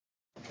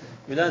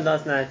We learned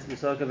last night, we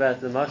spoke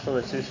about the marshal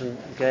that Shimshon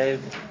gave,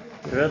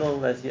 the riddle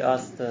that he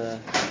asked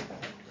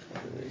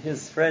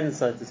his friends,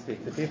 so to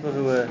speak, the people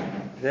who were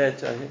there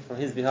on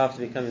his behalf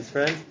to become his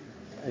friends,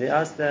 and he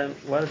asked them,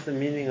 what is the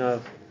meaning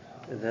of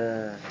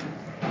the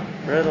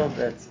riddle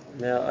that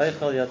Mea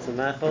Eichel Yatzim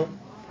Machel,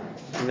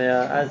 Mea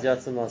Az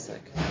Yatzim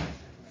Mosek?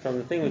 From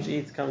the thing which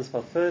eats comes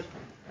for food,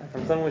 and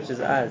from something which is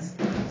az,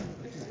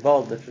 which is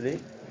bold literally,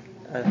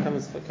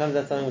 comes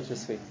out something which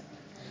is sweet.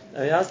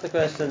 Now he asked the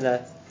question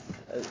that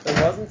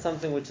it wasn't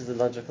something which is a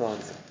logical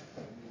answer.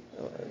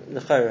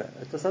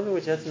 It was something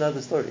which you had to know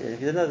the story. And if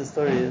you didn't know the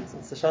story,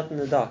 it's a shot in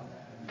the dark.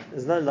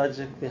 There's no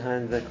logic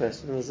behind the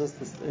question. It was just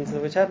this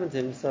incident which happened to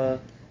him, so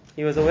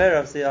he was aware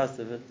of, so he asked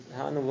it, but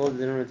how in the world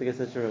did he remember to get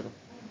such a riddle?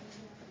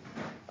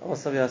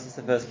 Also, he asked us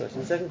the first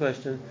question. The second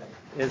question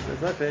is,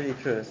 it's not really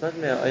true. It's not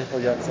mere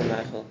Eichel Yatzim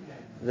Machel.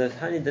 The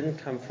honey didn't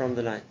come from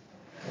the lion.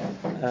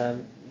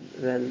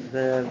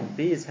 The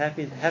bees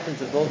happened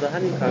to build the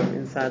honeycomb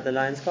inside the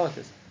lion's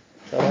carcass.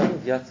 So it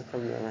wasn't Yatzim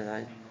from the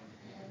lion.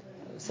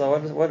 So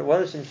what does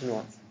Shimshon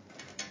want?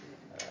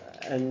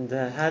 And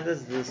how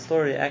does the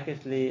story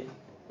accurately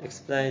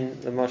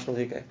explain the marshal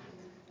he gave?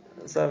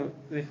 So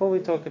before we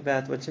talk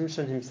about what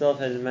Shimshon himself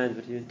had in mind,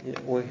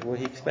 what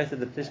he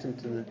expected the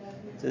Plishtim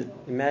to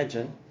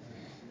imagine,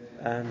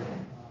 I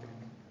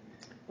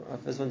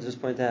first want to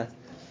just point out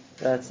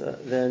that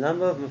there are a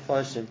number of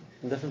Mefarshim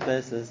in different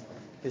places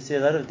who see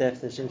a lot of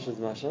depth in Shimshon's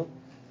marshal,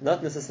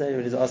 not necessarily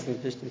what he's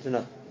asking the Plishtim to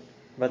know,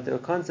 but the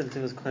concept he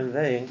was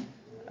conveying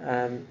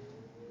in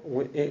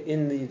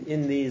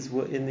these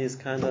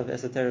kind of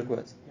esoteric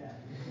words.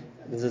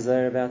 There's a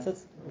Zohar about it,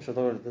 I'm sure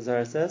what the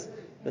Zohar says.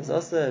 There's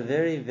also a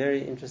very,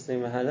 very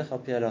interesting mahalach al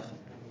pi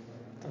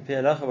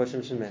halacha what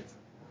Shimshon meant.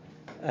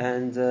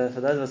 And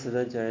for those of us who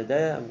learned Yoreh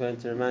De'ah, I'm going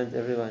to remind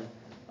everyone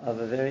of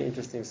a very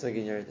interesting sugi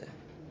in Yoreh De'ah.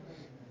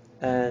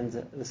 And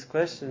this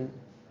question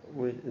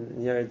in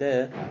Yoreh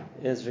De'ah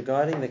is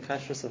regarding the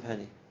kashrus of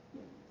honey.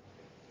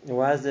 And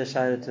why is there a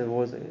shayla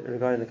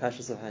regarding the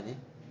kashrus of honey?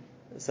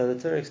 So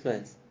the Torah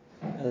explains.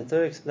 And the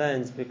Torah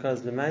explains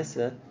because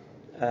Lemaisa,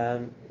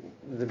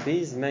 the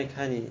bees make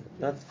honey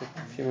not for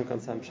human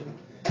consumption.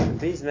 The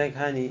bees make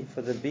honey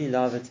for the bee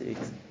larva to eat,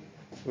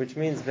 which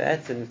means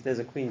be'etzim, if there's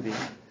a queen bee,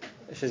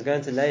 she's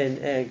going to lay an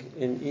egg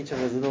in each of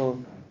those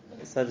little,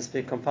 so to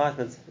speak,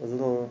 compartments, those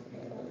little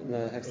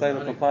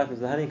hexagonal compartments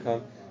of the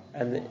honeycomb,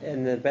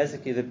 and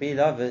basically the bee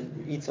larva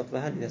eats off the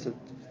honey. That's what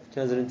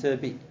turns it into a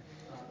bee.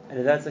 And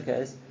if that's the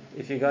case,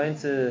 if you're going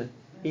to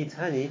eat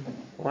honey,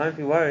 why aren't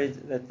we worried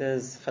that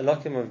there's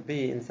chalakim of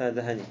bee inside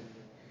the honey?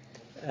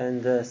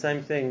 And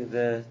same thing,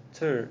 the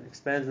Torah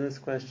expands on this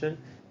question,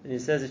 and he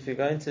says if you're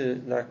going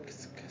to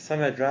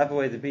somehow drive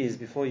away the bees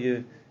before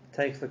you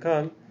take the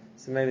comb,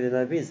 so maybe there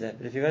are no bees there.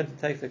 But if you're going to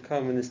take the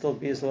comb and there's still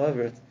bees all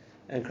over it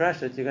and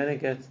crush it, you're going to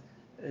get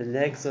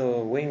legs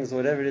or wings or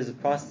whatever it is,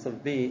 parts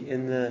of bee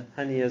in the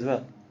honey as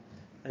well.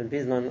 And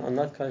bees are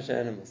not kosher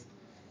animals.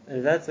 And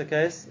if that's the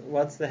case,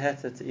 what's the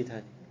heter to eat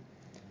honey?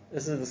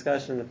 This is a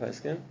discussion in the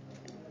poskim.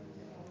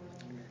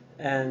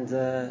 And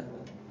there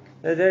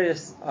are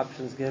various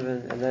options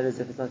given, and that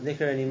is if it's not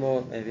nikkur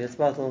anymore, maybe it's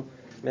bottle,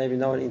 maybe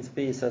no one eats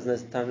bees, so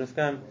there's no time to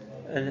come.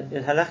 And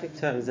in halakhic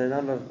terms, there are a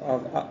number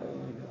of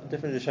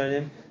different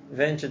Rishonim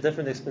venture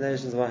different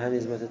explanations why honey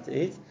is wanted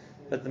to eat,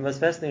 but the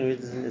most fascinating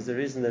reason is the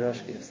reason the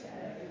Rosh gives.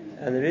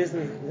 And the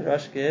reason the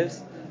Rosh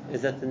gives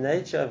is that the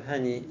nature of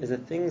honey is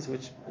that things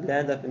which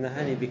land up in the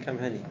honey become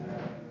honey.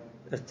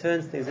 It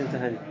turns things into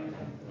honey.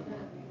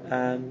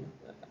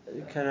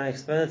 Can I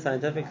explain it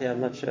scientifically?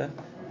 I'm not sure.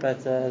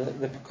 But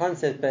the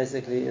concept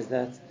basically is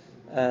that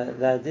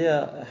the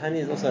idea, honey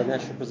is also a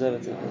natural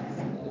preservative.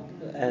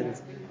 And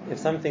if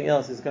something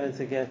else is going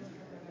to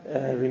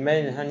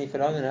remain in honey for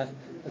long enough,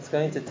 it's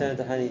going to turn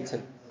to honey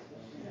too.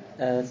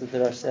 That's what the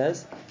Rosh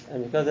says.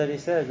 And because that he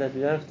says that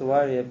we don't have to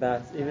worry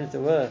about, even if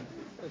there were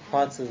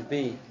parts of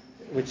bee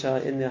which are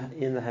in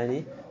the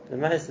honey,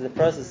 the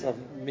process of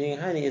being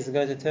honey is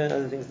going to turn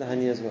other things to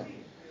honey as well.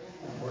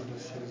 She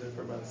was there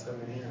for about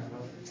 7 years. No?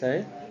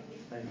 Sorry?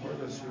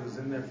 She was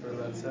in there for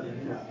about 7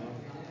 years. No?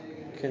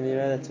 Can you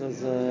know that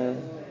was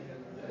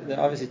they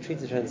obviously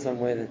treated her in some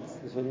way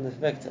that this wouldn't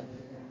affect her.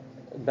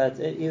 But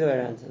either way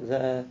around,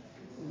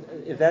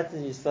 if that's the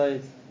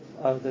yesod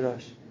of the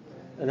Rosh,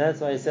 and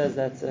that's why he says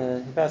that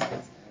he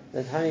passes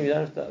that honey we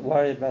don't have to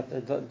worry about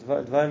the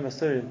dvarim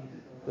masurim,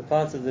 the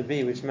parts of the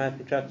bee which might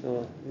be trapped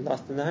or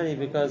lost in the honey,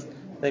 because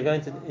they're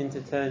going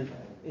to turn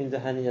into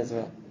honey as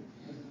well.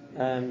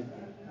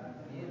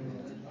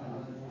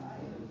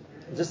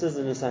 Just as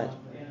an aside,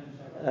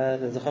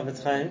 there's a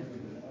Chofetz Chaim,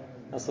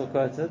 I saw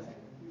quoted,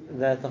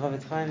 that the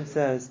Chofetz Chaim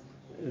says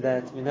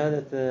that we know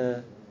that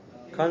the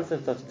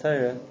concept of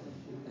Torah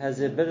has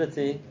the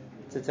ability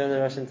to turn the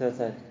Rosh into a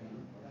tzaddik.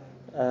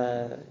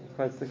 He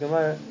quotes the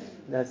Gemara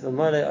that even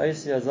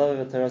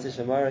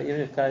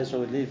if Klal Yisrael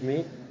would leave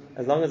me,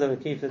 as long as I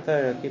would keep the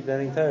Torah, keep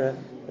learning Torah,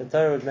 the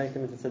Torah would make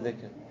them into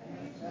tzaddikim.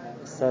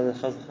 So the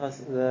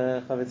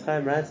Chofetz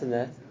Chaim writes in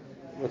that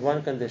with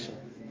one condition,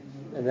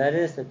 and that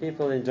is that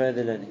people enjoy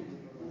the learning.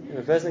 If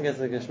a person gets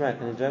the geschmack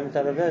and enjoyment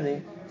out of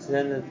learning, So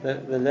then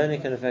the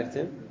learning can affect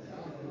him.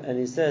 And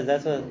he says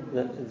that's what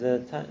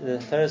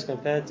the Torah is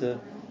compared to.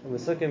 He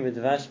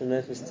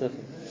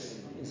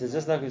says,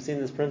 just like we've seen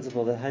this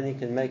principle that honey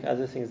can make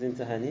other things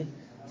into honey,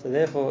 so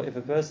therefore if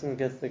a person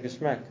gets the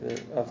geschmack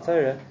of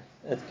Torah,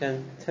 it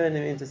can turn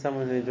him into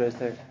someone who enjoys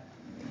Torah.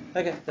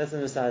 Okay, that's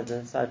an aside,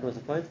 the side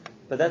point,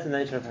 but that's the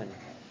nature of honey.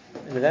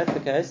 And if that's the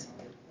case,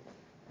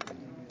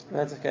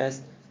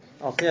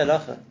 Al Pi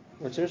Halacha,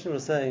 what Shimshon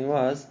was saying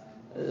was,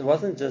 it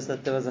wasn't just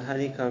that there was a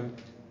honeycomb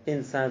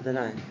inside the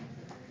line.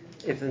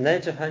 If the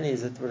nature of honey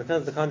is that when it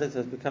comes to the context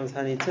it becomes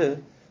honey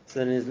too,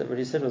 so then what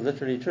he said was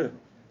literally true.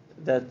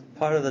 That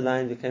part of the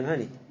line became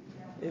honey.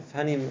 If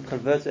honey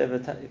converts whatever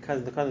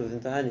comes the context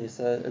into honey,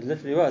 so it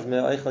literally was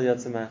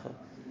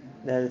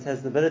that it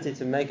has the ability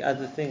to make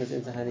other things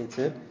into honey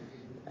too,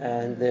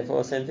 and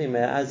therefore same thing,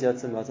 like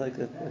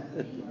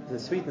the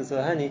sweetness of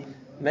the honey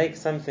makes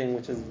something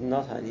which is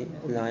not honey,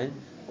 line,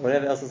 or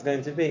whatever else is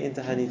going to be,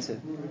 into honey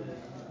too.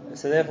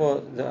 So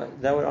therefore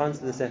that would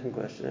answer the second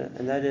question,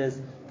 and that is,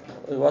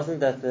 it wasn't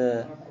that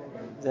the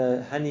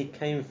honey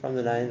came from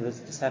the line,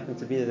 it just happened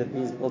to be that the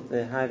bees built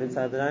the hive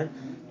inside the line.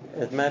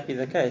 It might be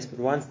the case, but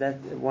once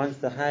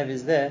the hive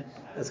is there,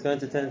 it's going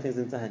to turn things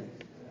into honey.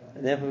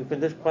 And therefore we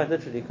could quite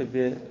literally could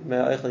be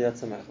me'oichel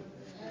yatzamach.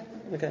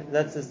 Okay,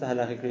 that's just the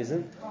halachic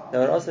reason. That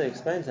would also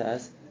explain to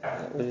us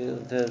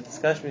the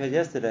discussion we had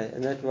yesterday,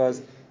 and that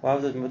was, why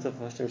was it mutar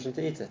for Shimshon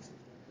to eat it?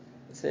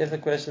 So if the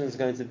question is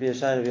going to be a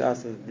shayla, we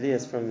ask of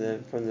blias from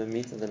the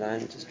meat of the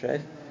lion, which is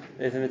treif.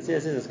 If the mitzvah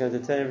says it's going to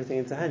turn everything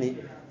into honey,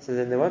 so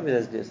then there won't be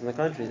those blias. On the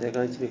contrary, they're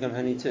going to become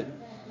honey too.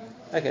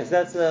 Okay, so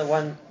that's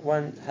one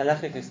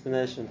halachic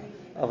explanation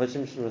of what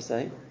Shimshon was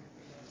saying.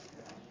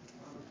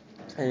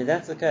 And if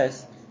that's the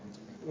case,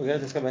 we're going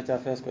to just go back to our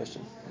first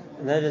question,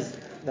 and that is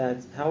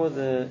that how in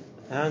the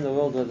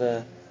world were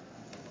the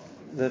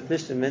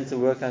Plishtim meant to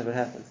work out what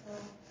happened?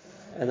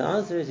 And the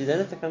answer is, you don't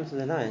have to come to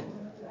the line.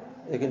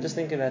 You can just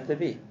think about the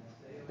bee.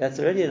 That's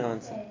already an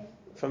answer.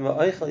 From a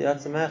oichel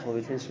yatzamachel,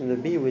 which means from the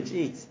bee which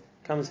eats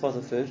comes part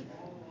of food.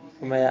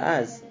 From a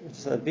ya'az, which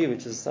is a bee,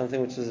 which is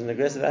something which is an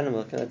aggressive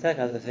animal, can attack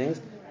other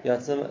things.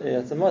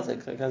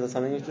 Yatzamotek, so it comes of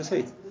something which is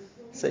sweet.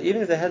 So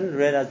even if they hadn't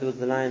read out the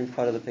lion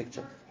part of the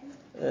picture,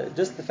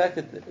 just the fact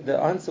that the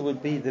answer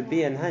would be the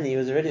bee and honey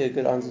was already a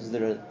good answer to the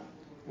riddle,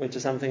 which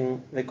is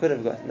something they could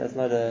have gotten. That's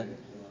not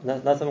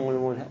something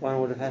one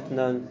would have had to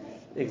know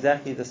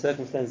exactly the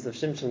circumstances of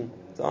Shimshon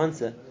to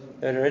answer.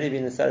 There had already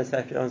been a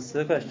satisfactory answer to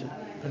the question.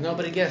 But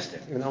nobody guessed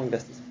it. No one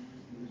guessed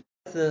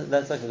it.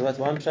 That's okay. That's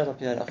one pshat Al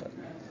Pi Halacha.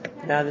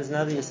 Now there's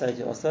another yesod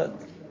here also,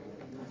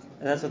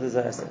 and that's what the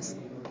Zohar says.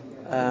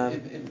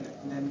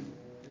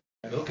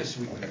 Milk is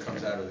sweet when it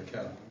comes out of the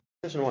cow.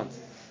 Shimshon wants.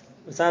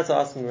 Besides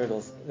asking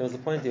riddles, there was a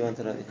point he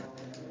wanted over here.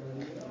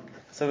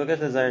 So we'll get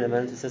to the Zohar in a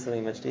minute to say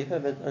something much deeper,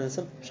 but on a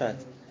simple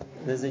pshat,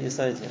 there's a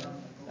yesod here,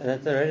 and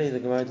that already the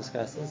Gemara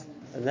discusses,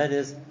 and that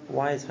is,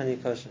 why is honey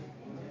kosher?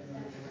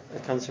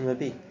 It comes from a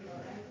bee.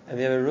 And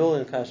we have a rule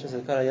in kashrus,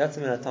 it's called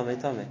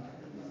yatzim tame.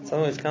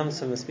 Something which comes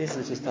from a species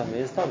which is tame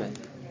is tame.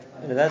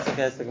 And if that's the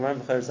case, the Gemara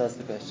B'charis asks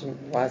the question,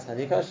 why is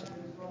honey kosher?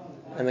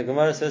 And the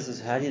Gemara says,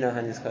 how do you know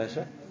honey is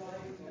kosher?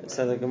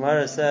 So the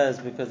Gemara says,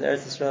 because Eretz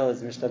Yisrael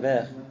is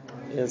mishtabech,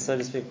 is, so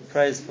to speak,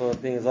 praised for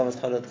being as long as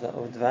chalot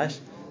or dvash,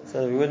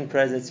 so we wouldn't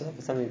praise it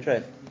for something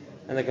treif.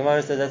 And the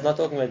Gemara says that's not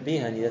talking about bee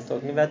honey, that's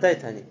talking about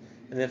date honey.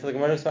 And therefore the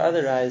Gemara looks for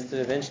other rayas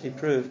to eventually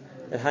prove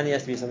that honey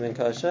has to be something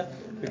kosher.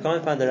 We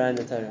can't find the raya in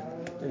the Torah.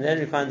 And then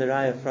we find the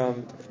raya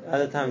from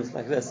other times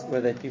like this,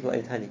 where people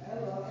ate honey.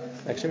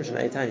 Like Shimshon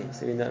ate honey,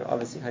 so we know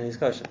obviously honey is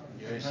kosher.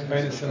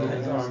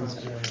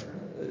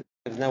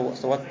 Now,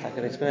 so what's the type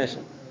of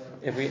explanation?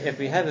 If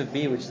we have a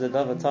bee which is a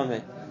davar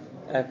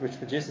tameh, which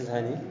produces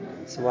honey,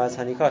 so why is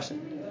honey kosher?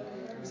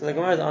 So the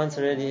Gemara's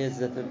answer really is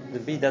that the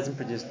bee doesn't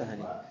produce the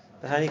honey.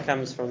 The honey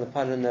comes from the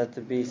pollen that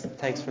the bee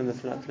takes from the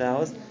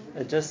flowers.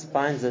 It just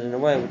binds it in a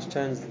way which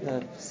turns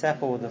the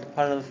sap or the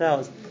pollen of the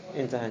flowers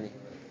into honey.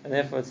 And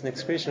therefore it's an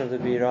excretion of the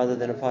bee rather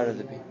than a part of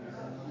the bee.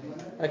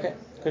 Okay,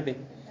 could be.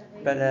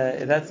 But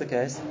if that's the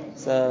case,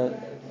 so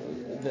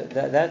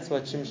that's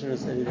what Shimshon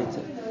was alluding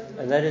to.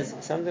 And that is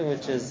something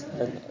which is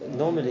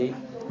normally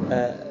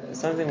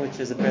something which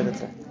is a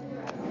predator.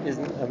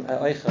 Isn't an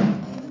oichel,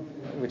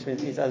 which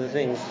means eats other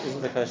things,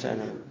 isn't the kosher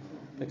animal.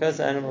 The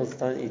kosher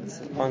animals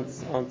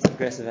aren't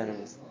aggressive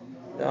animals.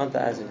 They aren't the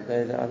azim.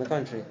 They are the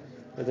contrary.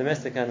 The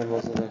domestic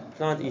animals or the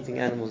plant-eating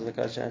animals are the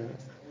kosher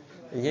animals.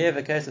 And here you have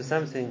a case of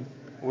something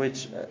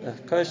which a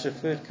kosher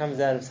food comes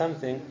out of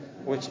something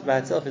which by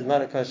itself is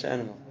not a kosher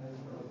animal.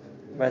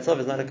 By itself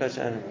is not a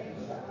kosher animal.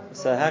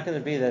 So how can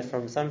it be that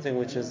from something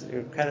which is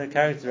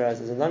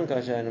characterized as a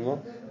non-kosher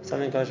animal,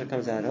 something kosher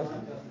comes out of?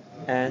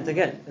 And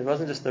again, it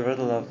wasn't just the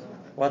riddle of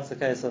what's the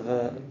case of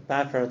a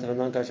byproduct of a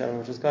non-kosher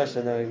animal which is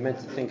kosher. No, he meant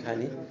to think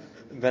honey,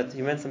 but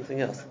he meant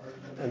something else.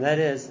 And that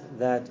is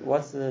that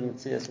what's the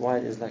mitzvah, why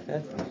it is like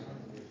that?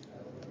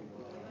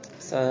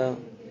 So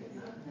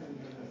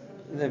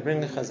they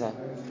bring the Chazal.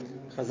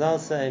 Chazal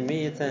say,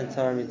 Mi yitain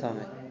Torah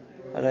mitame,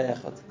 halay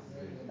echad.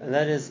 And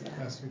that is,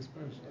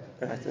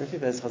 right, and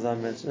if Chazal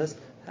mention this,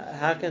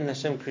 How can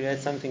Hashem create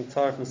something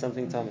tar from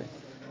something tamei?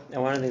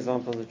 And one of the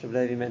examples which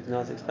Rabbi Levi meant in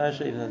Artik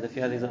Parsha, even though the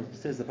few other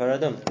examples too, is the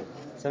paradum.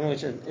 Something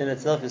which in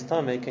itself is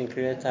tamei can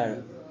create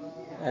tara.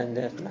 And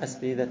it must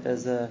be that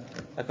there's a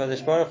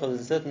Kodesh Baruch Hu,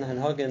 there's a certain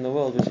hanhaga in the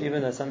world which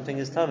even though something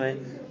is tamei,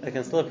 it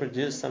can still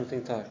produce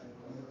something tar.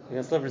 You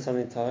can still produce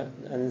something tar,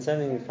 and the same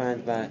thing we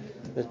find by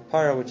the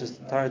para, which is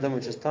taradum,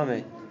 which is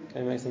tamei,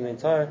 can make something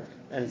tar.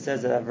 And it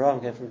says that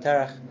Avraham came from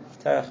Terach.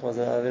 Terach was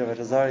a bit of a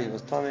Razari, he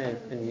was tamei,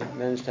 and he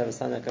managed to have a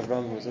son like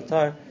Avraham who was a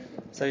tar.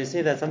 So you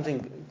see that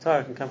something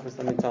tar can come from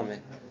something tamei,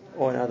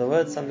 or in other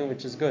words, something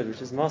which is good,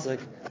 which is masik,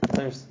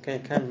 something which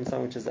can come from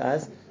something which is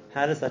as.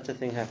 How does such a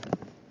thing happen?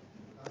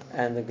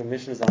 And the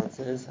Gemish's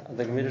answer is,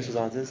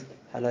 Halay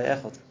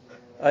Echad.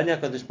 Only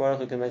HaKadosh Baruch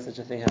Hu can make such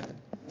a thing happen.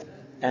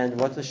 And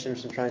what was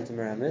Shimshon trying to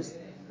meramis?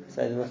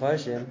 Say the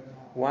Mefarshim,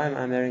 why am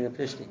I marrying a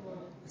Plishti?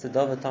 It's a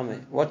Davar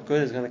Tameh. What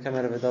good is going to come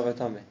out of a Davar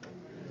Tameh?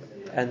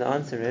 And the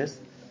answer is,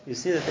 you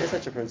see that there's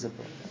such a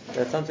principle,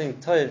 that something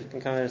Tov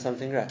can come out of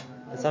something Ra,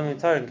 and something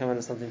Tov can come out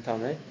of something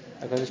Tameh.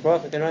 HaKadosh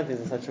Baruch Hu can run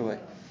things in such a way.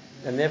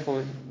 And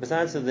therefore,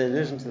 besides the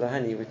allusion to the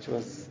honey, which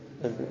was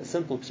a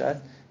simple pshat,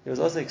 he was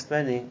also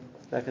explaining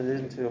like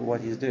allusion to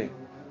what he's doing.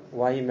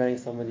 Why are you marrying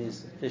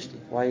somebody's Plishti?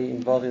 Why are you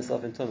involving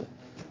yourself in Tumah?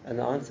 And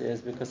the answer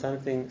is because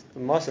something, the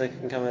Moshe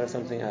can come out of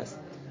something else.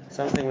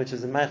 Something which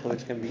is a meichel,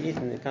 which can be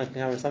eaten, it can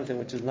come out of something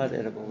which is not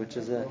edible, which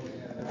is a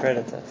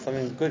predator.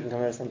 Something good can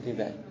come out of something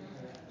bad.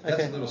 Okay.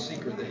 That's a little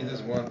secret that he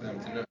doesn't want them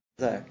to know.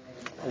 Zohar.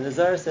 And the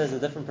Zohar says a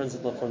different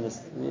principle from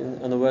this,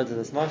 on the words of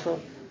this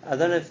marshal. I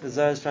don't know if the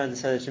Zohar is trying to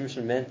say that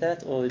Shimshon meant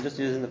that, or just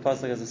using the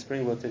pasuk as a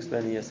springboard to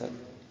explain the Yesod.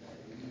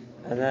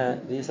 And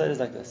the Yesod is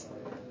like this.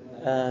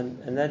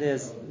 And that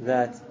is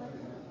that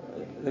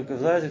the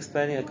Zohar is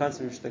explaining a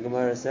concept which the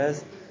Gemara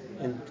says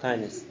in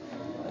Tainis.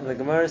 And the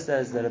Gemara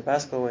says that a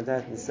Baskol went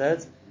out and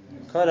said,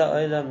 Kala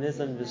Olam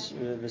Nizan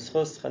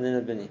B'schus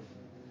Chanina Bini.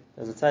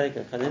 There's a tzaddik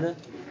of Chanina,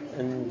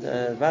 and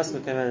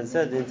Baskol came out and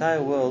said the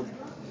entire world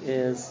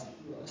is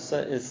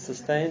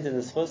sustained in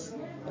the schus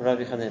of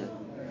Rabbi Chanina.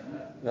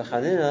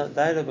 V'Chanina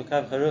Dailu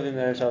B'kav Charuvim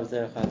Erev Shabbos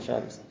Derech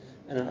Shabbos.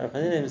 And Rabbi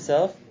Chanina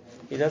himself,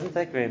 he doesn't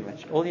take very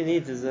much. All he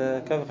needs is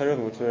a kav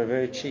charuvim, which were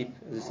very cheap.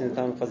 As you see in the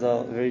time of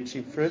Chazal, very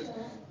cheap fruit.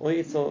 All he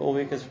eats all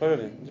week is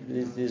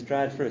charuvim, these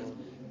dried fruit.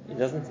 He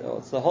doesn't.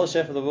 So the whole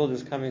chef of the world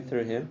is coming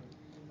through him,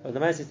 but the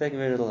mice is taking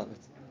very little of it.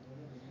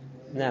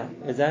 Now,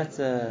 is that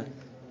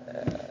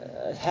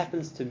it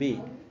happens to be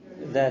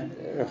that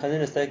Rav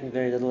Chanina is taking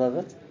very little of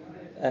it,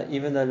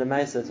 even though the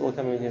mice it's all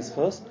coming in his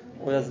chos,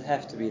 or does it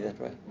have to be that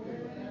way?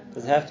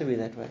 Does it have to be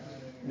that way?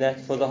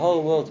 That for the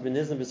whole world to be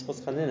nizam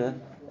b'schus Chanina,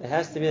 it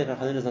has to be that Rav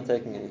Chanina is not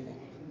taking anything,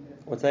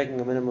 or taking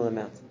a minimal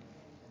amount.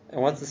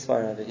 And what's the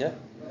svara over here?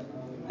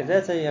 If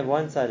let's say you have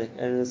one tzaddik, and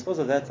in the schos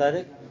of that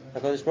tzaddik,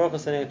 HaKadosh Baruch Hu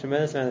is sending a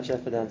tremendous amount of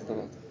shefa down to the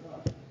world.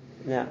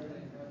 Now,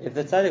 if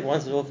the tzaddik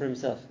wants it all for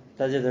himself,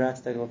 does he have the right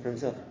to take it all for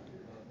himself?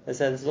 They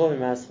say, this is all in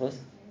my schos,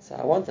 so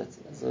I want it.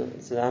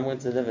 So I'm going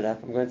to live it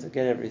up, I'm going to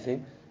get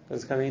everything,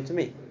 because it's coming into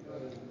me.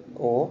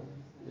 Or,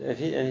 if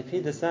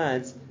he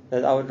decides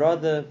that I would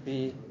rather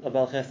be a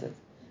Baal Chesed,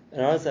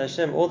 and I would say,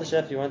 Hashem, all the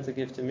shefa you want to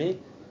give to me,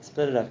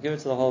 split it up, give it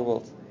to the whole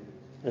world.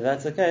 And if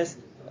that's the case,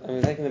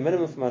 I'm taking the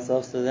minimum for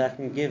myself so that I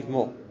can give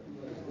more.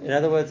 In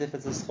other words, if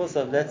it's a schus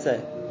of, let's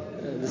say,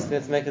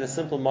 let's make it a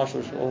simple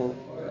marshal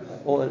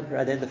all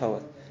identify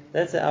with.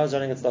 Let's say I was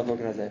running a stock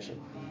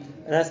organization,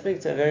 and I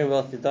speak to a very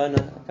wealthy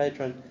donor, a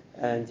patron,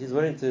 and he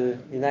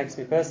likes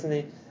me personally,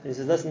 and he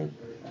says, listen,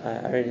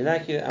 I really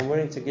like you, I'm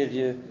willing to give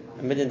you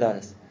 $1 million.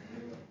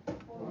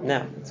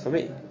 Now, it's for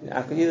me.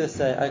 I could either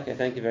say, okay,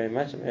 thank you very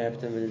much, I'm very happy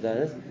to have $1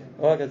 million,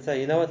 or I could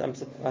say, you know what,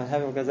 I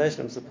have an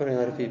organization, I'm supporting a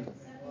lot of people.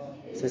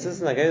 So he says,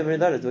 listen, I gave you $1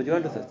 million, what do you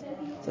want with it?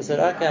 So I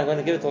said, okay, I'm going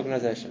to give it to the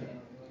organization.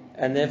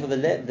 And therefore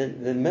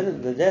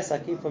the less I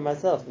keep for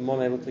myself, the more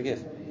I'm able to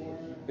give.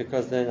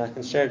 Because then I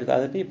can share it with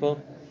other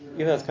people,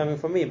 even though it's coming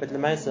from me, but the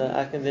Maisa,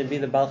 I can then be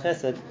the Baal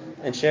Chesed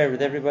and share it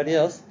with everybody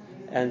else,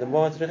 and the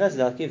more I want to do Chesed,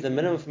 I'll keep the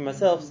minimum for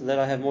myself so that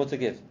I have more to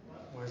give.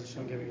 Why is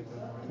Hashem giving it to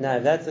them? Now,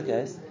 if that's the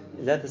case,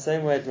 is that the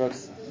same way it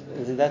works?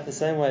 Is that the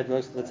same way it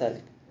works for the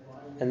tzaddik?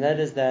 And that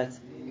is that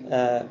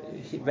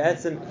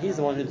he's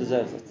the one who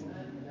deserves it.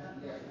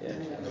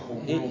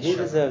 He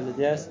deserves it,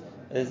 yes.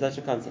 There's such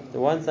a concept. The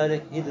one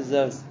tzaddik, he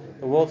deserves.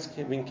 The world's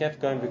being kept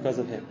going because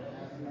of him.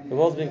 The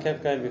world's being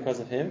kept going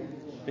because of him,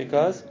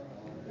 because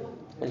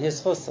in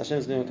his chus,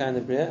 Hashem's being kind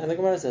of bria, and the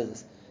Gemara says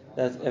this,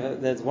 that if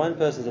there's one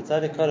person, the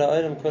tzaddik kala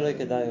olam kula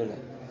kedai ula.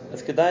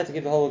 It's kedai to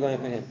keep the whole world going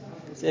for him.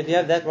 So if you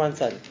have that one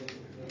tzaddik,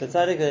 the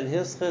tzaddik that in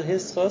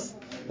his chus,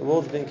 the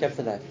world's being kept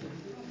alive.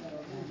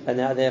 And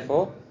now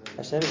therefore,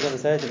 Hashem is going to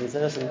say to him,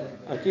 listen,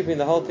 I'm keeping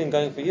the whole thing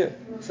going for you.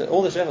 So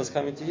all the shefa is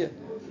coming to you.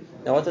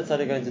 Now what's the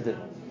tzaddik going to do?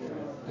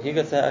 He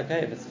could say, okay,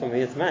 if it's for me,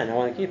 it's mine, I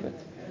want to keep it.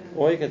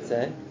 Or he could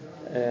say,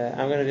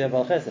 I'm going to be a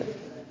Baal Chesed.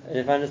 And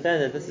if I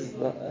understand that this is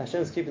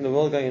Hashem's keeping the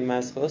world going in my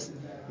schus,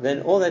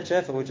 then all that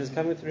shefa which is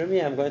coming through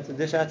me, I'm going to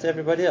dish out to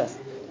everybody else.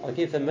 I'll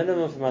keep the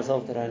minimum for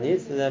myself that I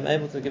need, so that I'm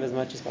able to give as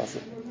much as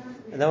possible.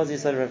 And that was the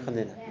Yisod of Rav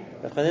Chanina.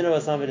 Rav Chanina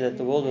was somebody that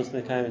the world was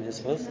mekayim in his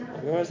chus.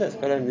 Gemara says,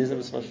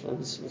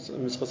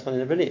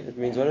 it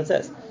means what it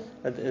says.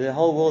 That the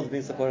whole world is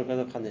being supported because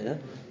of Chanina,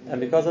 and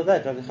because of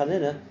that, Rav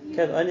Chanina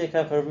kept only a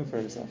karban for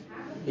himself.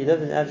 He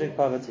lived in abject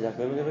poverty, like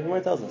the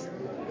Gemara tells us.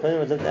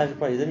 Chanina lived in abject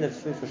poverty. He didn't have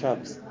food for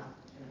Shabbos.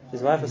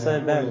 His wife was so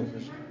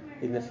embarrassed.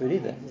 He didn't have food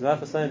either. His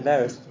wife was so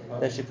embarrassed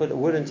that she put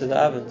wood into the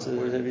oven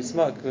to be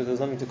smoked because there was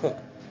nothing to cook.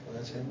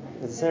 It's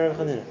the same Rav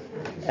Chanina.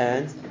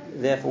 And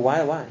therefore,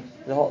 why?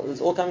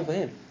 It's all coming for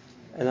him.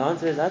 And the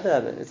answer is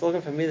it's all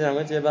coming for me that I'm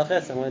going to be a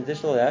Balches. I'm going to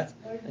dish all that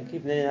and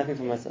keep nearly nothing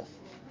for myself.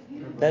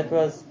 That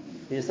was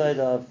the aside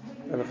of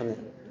Rav Chanina.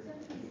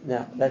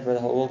 Now, that's where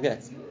the whole world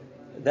gets.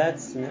 That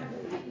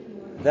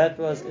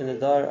was in the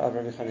dar of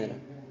Rabbi Chanina.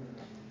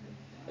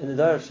 In the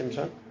dar of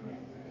Shimshon,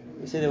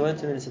 we see there weren't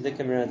too many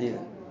tzaddikim around either.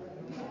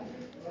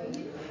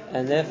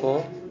 And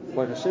therefore,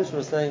 what Shimshon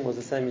was saying was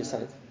the same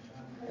Yisod.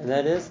 And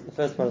that is the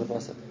first part of the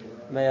pasuk.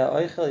 Me'ah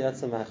oichel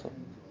yatsa ma'achel.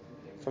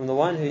 From the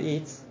one who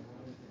eats,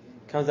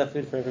 comes out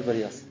food for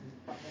everybody else.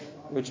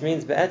 Which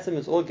means, be'atzim,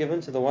 it's all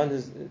given to the one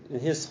who's in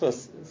his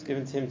chus, it's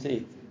given to him to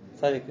eat.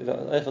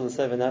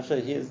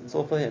 It's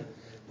all for him.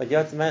 But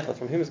yatsa ma'achel,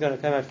 from him is going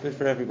to come out food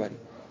for everybody.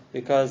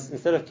 Because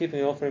instead of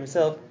keeping it all for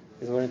himself,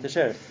 he's willing to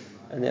share it.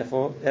 And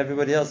therefore,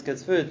 everybody else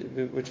gets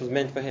food, which was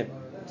meant for him.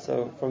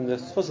 So, from the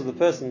chus of the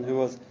person who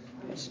was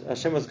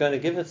Hashem was going to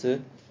give it to,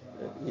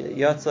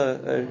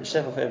 Yatsa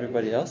shefa for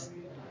everybody else.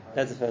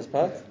 That's the first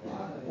part.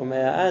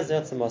 Ume'az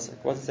yatsa masuk.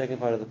 What's the second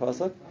part of the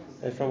pasuk?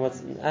 And from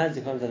what's az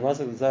you come to the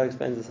masuk. The Zohar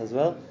explains this as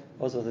well.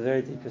 Also with a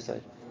very deep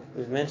side.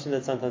 We've mentioned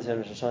it sometimes here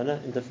in Rosh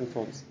Hashanah in different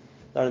forms.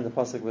 Not in the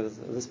pasuk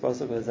with this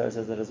pasuk, where the Zohar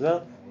says that as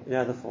well. In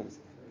other forms,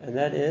 and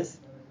that is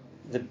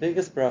the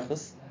biggest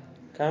brachos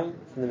come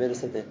from the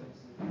Midas Hadin.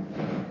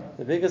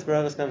 The biggest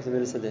brachos come from the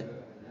Midas Hadin,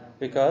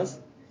 because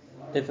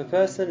if a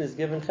person is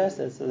given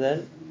chesed, so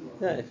then,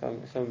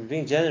 if I'm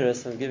being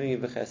generous, I'm giving you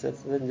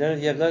b'chesed, so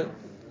then you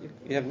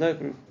have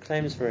no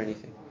claims for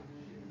anything.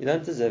 You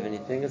don't deserve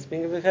anything. It's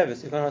being a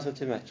b'cheves. You can't ask for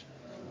too much.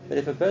 But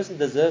if a person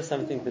deserves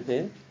something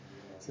b'din,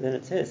 so then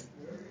it's his.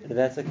 And if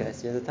that's the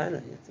case, he has a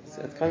taina. It's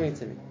coming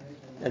to me.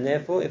 And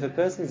therefore, if a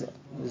person's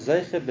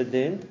zeiche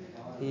b'din,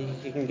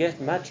 he can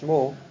get much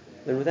more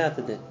than without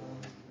the din.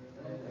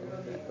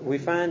 We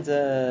find,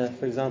 for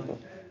example,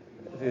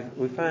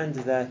 we find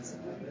that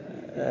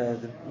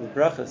the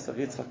brachas of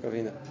Yitzchak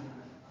Avinu,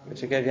 which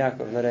he gave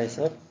Yaakov, not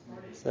Esav.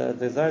 So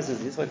the Zohar says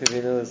Yitzchak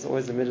Avinu is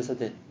always the Midas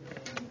Hadin.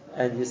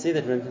 And you see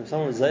that when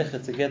someone is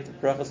zeicha to get the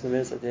brachas from the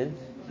Midas Hadin,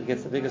 he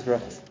gets the biggest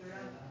brachas.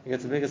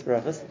 Because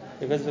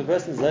if a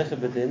person is zeicha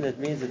b'din, that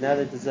means that now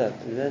they deserve.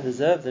 And if they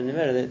deserve, then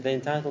remember, they're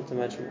entitled to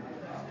much more.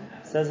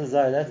 Says the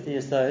Zohar, that's the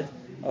yesod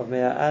of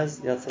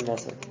me'az yatsa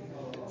masuk.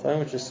 Something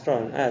which is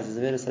strong, as is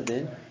the Midas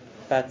Hadin,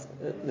 but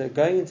the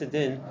going into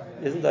din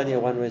isn't only a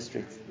one-way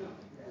street.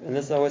 And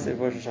this is always say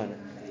for Rosh Hashanah.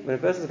 When a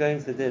person is going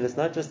to the din, it's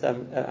not just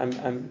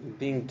I'm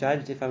being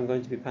judged if I'm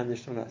going to be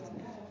punished or not.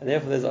 And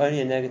therefore there's only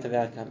a negative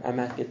outcome. I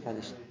might get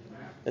punished.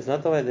 It's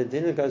not the way. The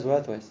din goes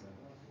both ways.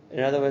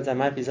 In other words, I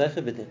might be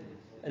zeicha b'din.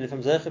 And if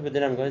I'm zeicha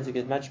b'din, I'm going to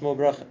get much more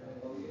bracha.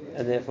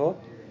 And therefore,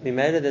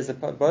 Mimela, there's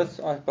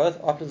both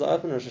options are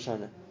open in Rosh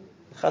Hashanah.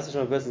 If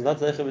a person is not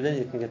zeicha b'din,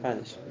 he can get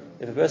punished.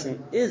 If a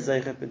person is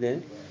zeicha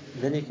b'din,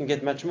 then he can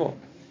get much more.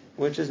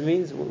 Which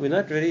means we're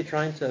not really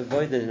trying to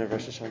avoid it in a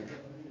Rosh Hashanah.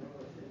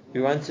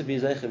 We want to be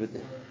zeicha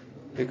b'din,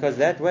 because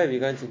that way we're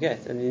going to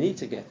get, and we need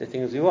to get the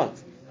things we want,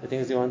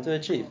 to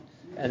achieve.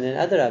 And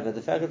then Adarabah,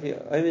 the fact that we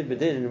omid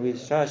b'din and we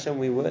show Hashem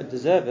we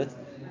deserve it,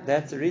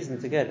 that's a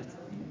reason to get it.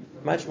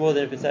 Much more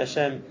than if it's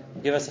Hashem,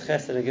 give us a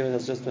chesed and give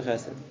us just a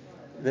chesed.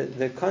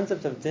 The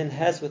concept of din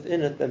has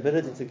within it the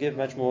ability to give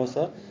much more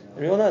also,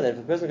 and we all know that if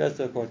a person goes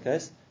to a court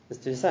case,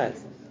 there's two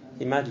sides.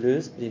 He might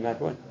lose, but he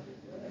might win.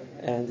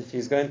 And if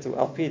he's going to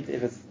alpid,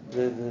 if it's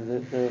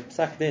the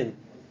psak din,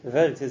 the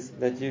verdict is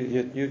that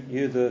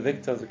you the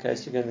victor of the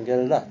case, you're going to get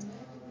a lot.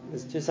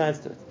 There's two sides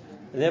to it.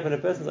 And therefore, when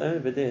a person's only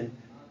b'din,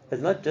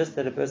 it's not just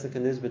that a person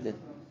can lose b'din.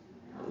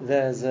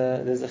 There's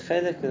a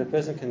chedek that a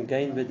person can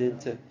gain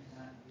b'din too.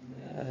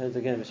 I heard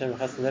again, Hashem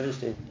Chassid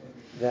Levenstein,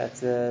 that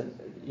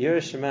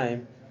Yiras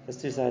Shamayim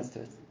has two sides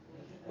to it.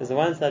 There's the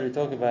one side we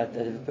talk about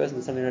that if a person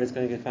does something wrong, he's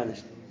going to get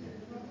punished.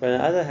 But on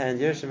the other hand,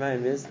 Yiras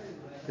Shamayim is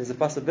there's a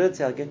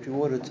possibility I'll get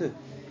rewarded too.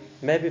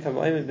 Maybe if I'm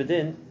Oimid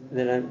B'din,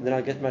 then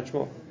I'll get much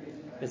more.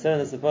 It's saying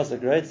that's the pasuk,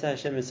 Roitza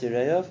Hashem es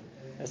Yireyov,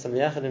 Esam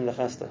Yachadim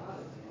Lachasta.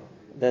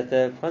 That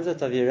the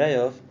concept of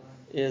Yireyov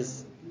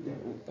is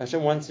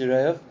Hashem wants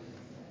Yireyov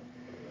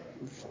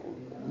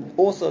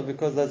also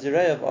because those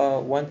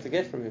Yireyov want to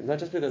get from him, not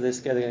just because they're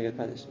scared they're going to get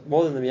punished.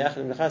 More than the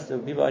Yachadim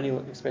Lachasta, people are only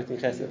expecting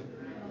Chesed.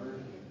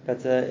 But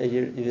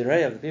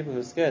Yireyov, the people who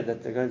are scared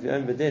that they're going to be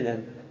Oimid B'din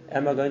and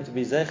am I going to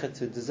be Zeichet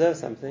to deserve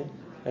something,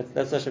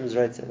 that's Hashem's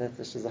right.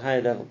 That's a higher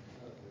level.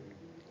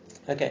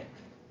 Okay,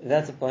 if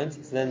that's a point.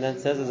 So then that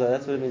says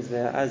that's what it means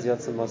there. Az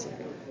yotza mosek.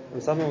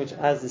 From something which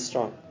as is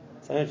strong,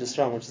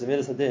 which is the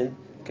Midas Hadin,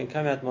 can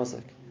come out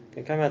mosek,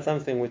 can come out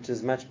something which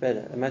is much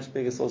better, a much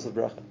bigger source of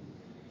bracha.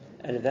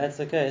 And if that's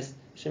the case,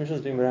 Shimshon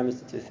is being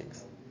meramis to two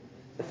things.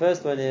 The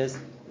first one is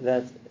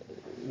that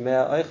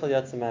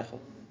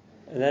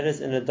And that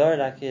is in a dar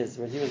like his,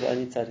 when he was the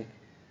only tzaddik.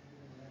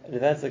 And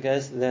if that's the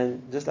case,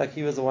 then just like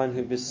he was the one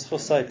who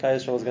b'schusay Klal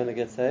Yisrael was going to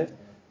get saved,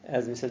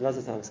 as we said lots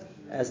of times,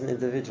 as an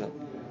individual.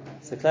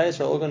 So Klal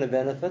Yisrael are all going to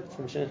benefit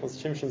from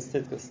Shimshon's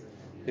tzidkus,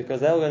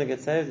 because they're all going to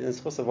get saved in the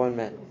schus of one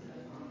man.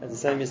 At the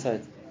same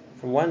side.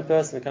 From one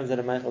person it comes out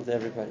of Meichel to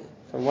everybody.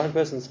 From one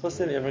person's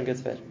chusim, everyone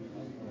gets fed.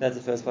 That's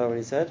the first part when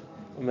he said,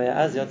 and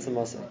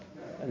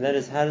that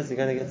is, how is he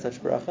going to get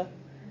such bracha?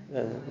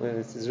 Whether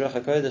it's Ruach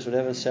HaKodesh,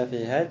 whatever Shafi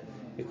he had,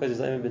 because he's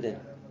Omer B'din.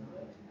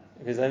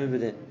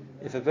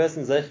 If a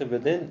person's Zeicher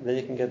B'din, then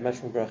you can get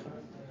much more bracha.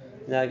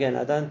 Now again,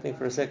 I don't think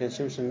for a second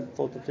Shimshon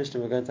thought the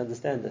Plishtim were going to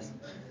understand this.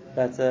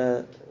 But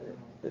the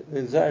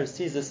Zohar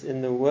sees this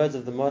in the words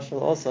of the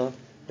Marshal also.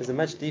 There's a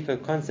much deeper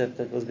concept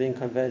that was being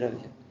conveyed over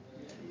here.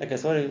 Okay,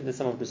 so what did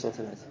some of we saw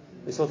tonight?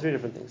 We saw three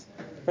different things.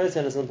 First,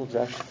 in a simple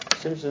track,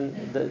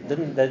 Shimshon they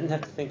didn't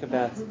have to think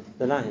about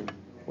the lion,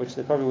 which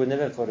they probably would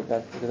never have thought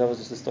about, because that was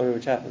just a story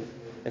which happened.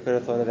 They could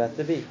have thought about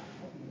the bee.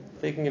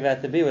 Thinking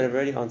about the bee would have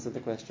already answered the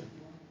question.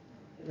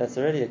 That's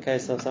already a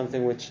case of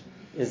something which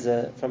is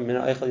from Min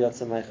Eichel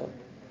Yatzam Eichel,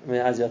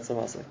 Min Az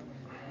Yatzam Asik.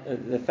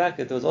 The fact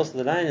that there was also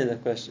the lion in the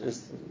question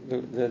is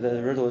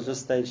the riddle was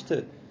just stage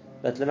 2.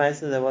 But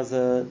Lemaisa, there was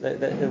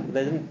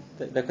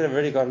they could have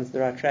already gotten to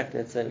the right track,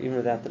 let's say, even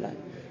without the lion.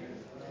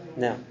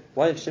 Now,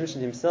 what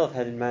Shimshon himself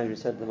had in mind, we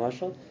said the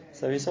Marshal,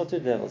 so we saw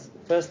two levels.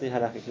 Firstly,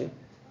 halachically,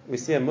 we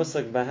see a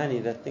musag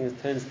bahani, that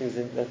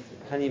that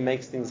honey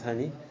makes things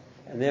honey,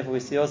 and therefore we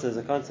see also as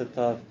a concept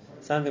of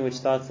something which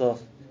starts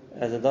off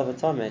as a davar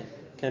tameh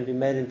can be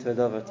made into a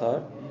davar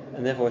tar,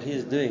 and therefore what he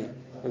is doing,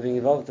 with being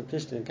involved with the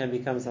plishtim, can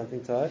become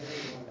something tar.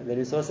 And then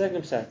we saw a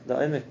second pshat, the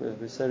omek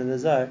we said in the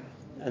Zohar,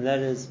 and that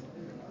is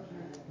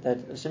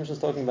that Shimshon is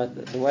talking about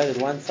the way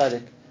that one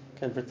tzaddik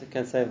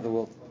can save the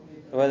world.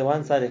 The way that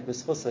one tzaddik with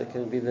schusay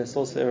can be the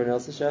source for everyone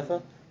else's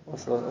shefa,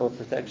 or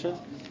protection,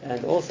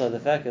 and also the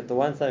fact that the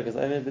one tzaddik is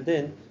Omer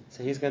B'din,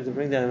 so he's going to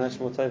bring down a much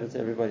more tova to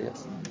everybody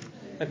else.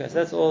 Okay, so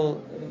that's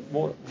all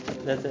more.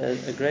 That's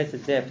a greater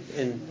depth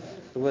in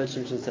the word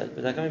Shimshon said.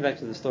 But now coming back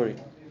to the story,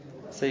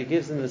 so he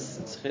gives them this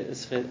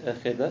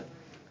cheda,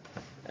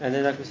 and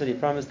then like we said, he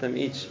promised them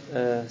each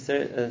a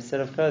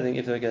set of clothing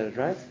if they get it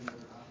right.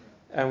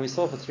 And we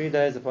saw for 3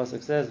 days, the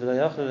pasuk says,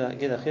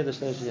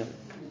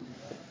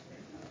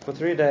 for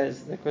 3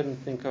 days they couldn't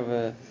think of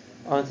an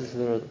answer to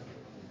the riddle.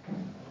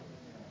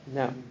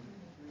 Now,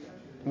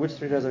 which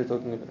 3 days are we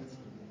talking about?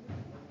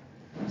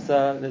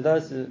 So the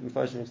those who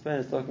Mepharshim explain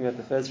is talking about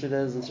the first 3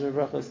 days of the Shir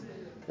Brachos.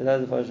 The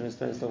those who Mepharshim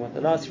explain is talking about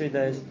the last 3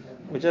 days.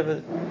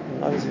 Whichever,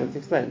 obviously we have to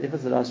explain. If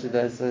it's the last 3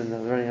 days, then they're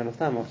running out of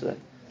time after that.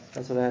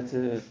 That's what I had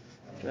to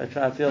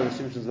try to feel the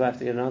Shimshon's wife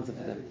to get an answer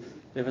for them.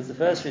 If it's the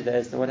first 3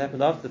 days, then what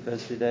happened after the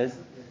first 3 days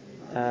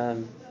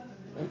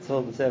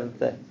until the 7th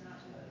day?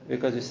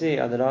 Because you see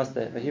on the last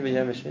day, Vahiva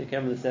Yom Shvi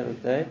came on the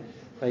 7th day.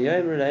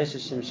 Vayom Ruleish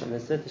Shimshon, they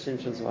said to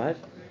Shimshon's wife,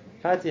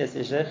 Hati es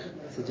Ishech,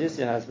 seduce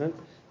your husband,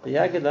 the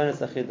Yagid Lonas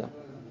Achida,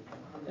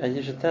 and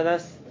you should tell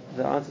us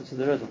the answer to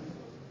the riddle.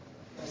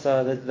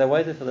 So they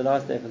waited for the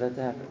last day for that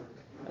to happen.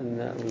 And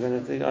we're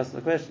going to ask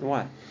the question,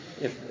 why?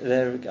 If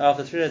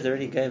after 3 days they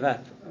already gave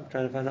up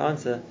trying to find an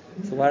answer,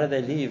 so why did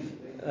they leave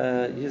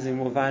using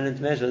more violent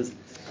measures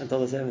until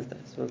the 7th day?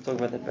 So we'll talk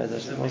about that Be'ez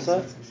Hashem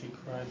also. She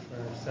cried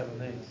for 7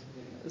 days.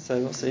 So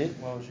we'll see.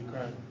 Why was she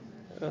crying?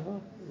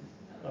 Well,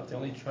 they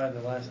only tried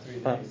the last 3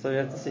 days. So we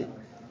have to see.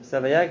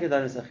 Otherwise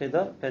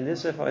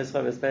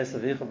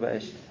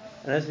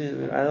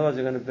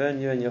we're going to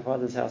burn you and your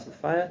father's house with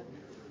fire.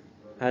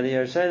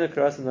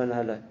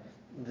 The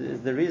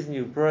reason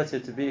you brought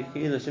here to be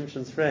Ki'ilu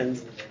Shimshon's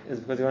friends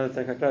is because you want to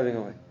take our clothing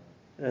away.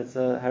 It's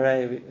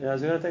hooray, we're going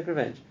to take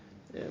revenge.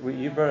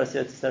 You brought us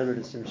here to celebrate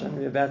with Shimshon.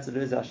 We're about to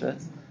lose our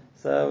shirts.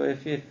 So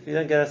if you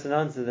don't get us an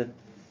answer that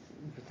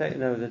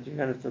that you're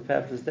going to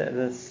prepare for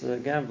this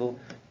gamble,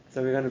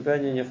 so we're going to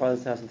burn you in your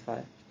father's house with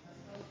fire.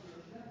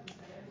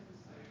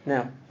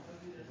 Now,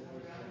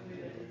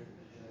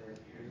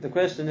 the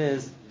question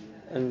is,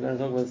 and we're going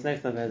to talk about this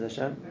next time, Be'ez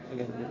Hashem.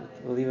 Again,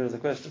 we'll leave it as a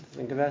question to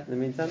think about in the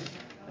meantime.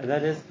 And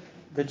that is,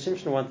 did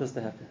Shimshon want this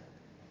to happen?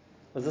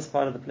 Was this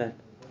part of the plan?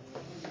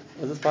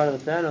 Was this part of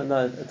the plan, or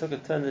no? It took a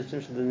turn that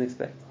Shimshon didn't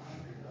expect.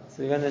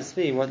 So we're going to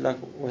see what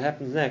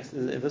happens next.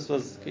 Is if this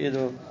was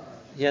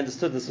he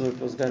understood this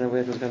was going to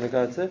where it was going to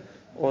go to,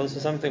 or this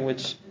was something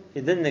which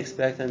he didn't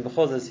expect, and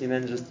because he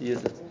managed to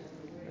use it.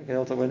 Okay,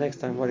 I'll talk about next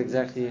time what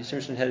exactly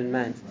Shimshon had in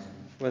mind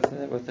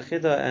with the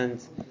Chida and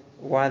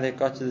why they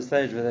got to the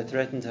stage where they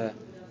threatened her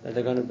that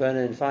they're going to burn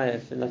her in fire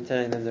if they're not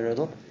telling them the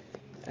riddle.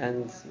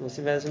 And we'll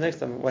see next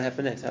time what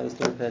happened next, how the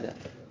story played out.